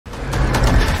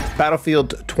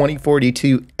Battlefield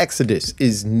 2042 Exodus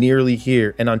is nearly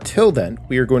here, and until then,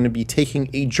 we are going to be taking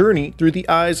a journey through the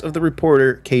eyes of the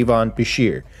reporter Kayvan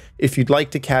Bechir. If you'd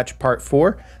like to catch part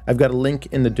 4, I've got a link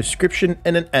in the description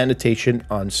and an annotation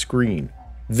on screen.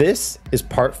 This is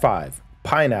part 5,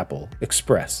 Pineapple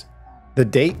Express. The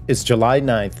date is July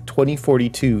 9th,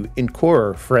 2042 in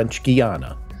Kourou, French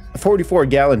Guiana. A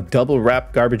 44-gallon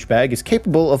double-wrap garbage bag is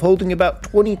capable of holding about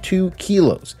 22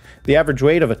 kilos. The average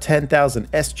weight of a 10,000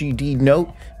 SGD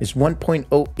note is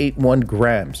 1.081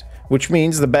 grams, which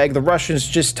means the bag the Russians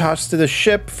just tossed to the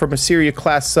ship from a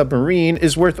Syria-class submarine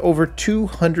is worth over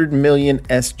 200 million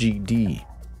SGD.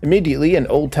 Immediately, an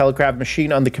old telegraph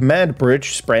machine on the command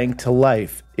bridge sprang to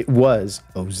life. It was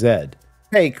OZ.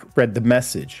 Hank read the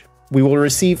message. "We will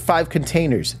receive 5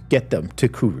 containers. Get them to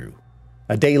Kourou."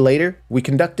 A day later, we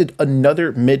conducted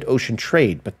another mid-ocean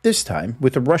trade, but this time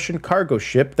with a Russian cargo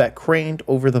ship that craned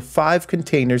over the 5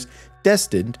 containers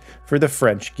destined for the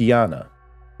French Guiana.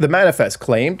 The manifest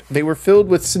claimed they were filled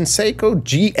with Senseco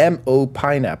GMO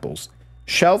pineapples,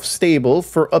 shelf-stable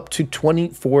for up to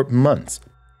 24 months.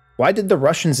 Why did the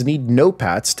Russians need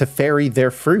no-pats to ferry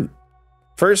their fruit?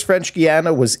 First, French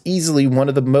Guiana was easily one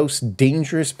of the most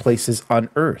dangerous places on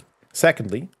Earth.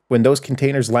 Secondly, when those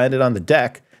containers landed on the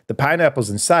deck, the pineapples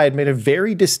inside made a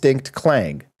very distinct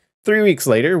clang. 3 weeks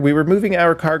later, we were moving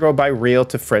our cargo by rail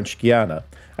to French Guiana.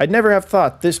 I'd never have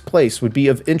thought this place would be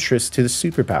of interest to the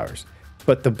superpowers,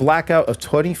 but the blackout of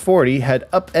 2040 had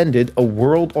upended a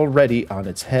world already on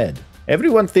its head.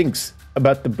 Everyone thinks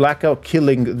about the blackout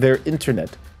killing their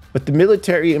internet, but the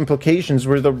military implications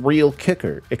were the real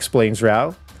kicker, explains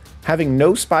Rao. Having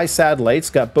no spy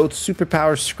satellites got both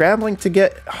superpowers scrambling to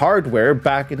get hardware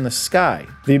back in the sky.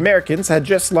 The Americans had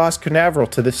just lost Canaveral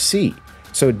to the sea,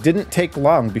 so it didn't take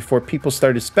long before people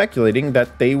started speculating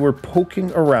that they were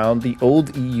poking around the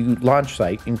old EU launch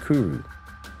site in Kourou.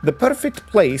 The perfect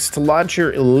place to launch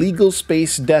your illegal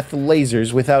space death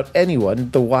lasers without anyone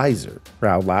the wiser,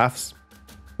 Rao laughs.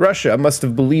 Russia must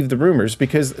have believed the rumors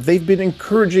because they've been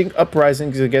encouraging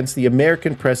uprisings against the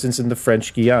American presence in the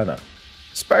French Guiana.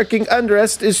 "Sparking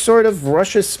unrest is sort of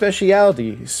Russia's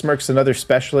specialty," smirks another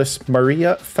specialist,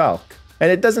 Maria Falk.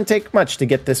 "And it doesn't take much to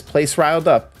get this place riled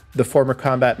up," the former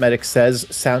combat medic says,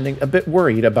 sounding a bit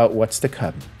worried about what's to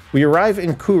come. We arrive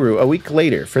in Kourou a week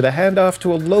later for the handoff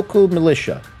to a local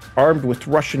militia. Armed with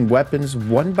Russian weapons,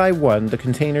 one by one the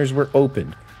containers were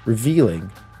opened, revealing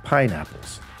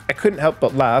pineapples. I couldn't help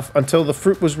but laugh until the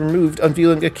fruit was removed,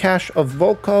 unveiling a cache of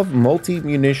Volkov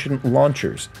multi-munition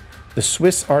launchers, the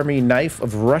Swiss Army knife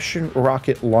of Russian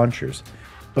rocket launchers.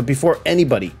 But before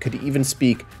anybody could even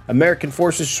speak, American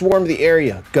forces swarmed the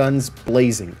area, guns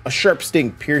blazing. A sharp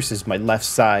sting pierces my left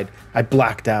side. I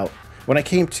blacked out. When I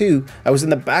came to, I was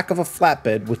in the back of a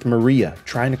flatbed with Maria,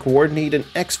 trying to coordinate an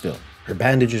exfil. Her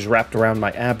bandages wrapped around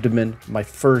my abdomen, my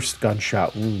first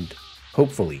gunshot wound.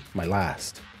 Hopefully, my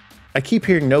last. I keep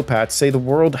hearing no-pats say the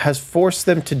world has forced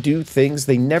them to do things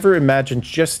they never imagined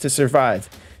just to survive.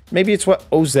 Maybe it's what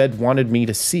OZ wanted me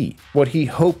to see, what he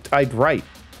hoped I'd write.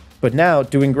 But now,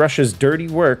 doing Russia's dirty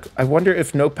work, I wonder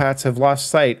if no-pats have lost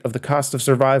sight of the cost of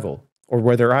survival, or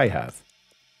whether I have.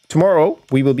 Tomorrow,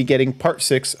 we will be getting part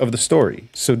 6 of the story,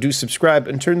 so do subscribe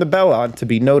and turn the bell on to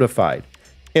be notified.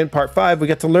 In part 5, we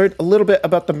get to learn a little bit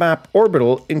about the map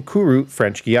Orbital in Kourou,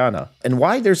 French Guiana, and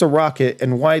why there's a rocket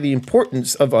and why the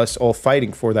importance of us all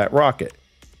fighting for that rocket.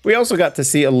 We also got to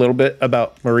see a little bit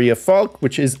about Maria Falk,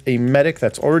 which is a medic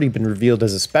that's already been revealed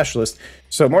as a specialist,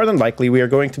 so more than likely we are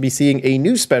going to be seeing a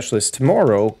new specialist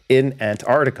tomorrow in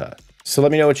Antarctica. So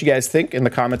let me know what you guys think in the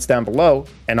comments down below,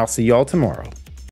 and I'll see y'all tomorrow.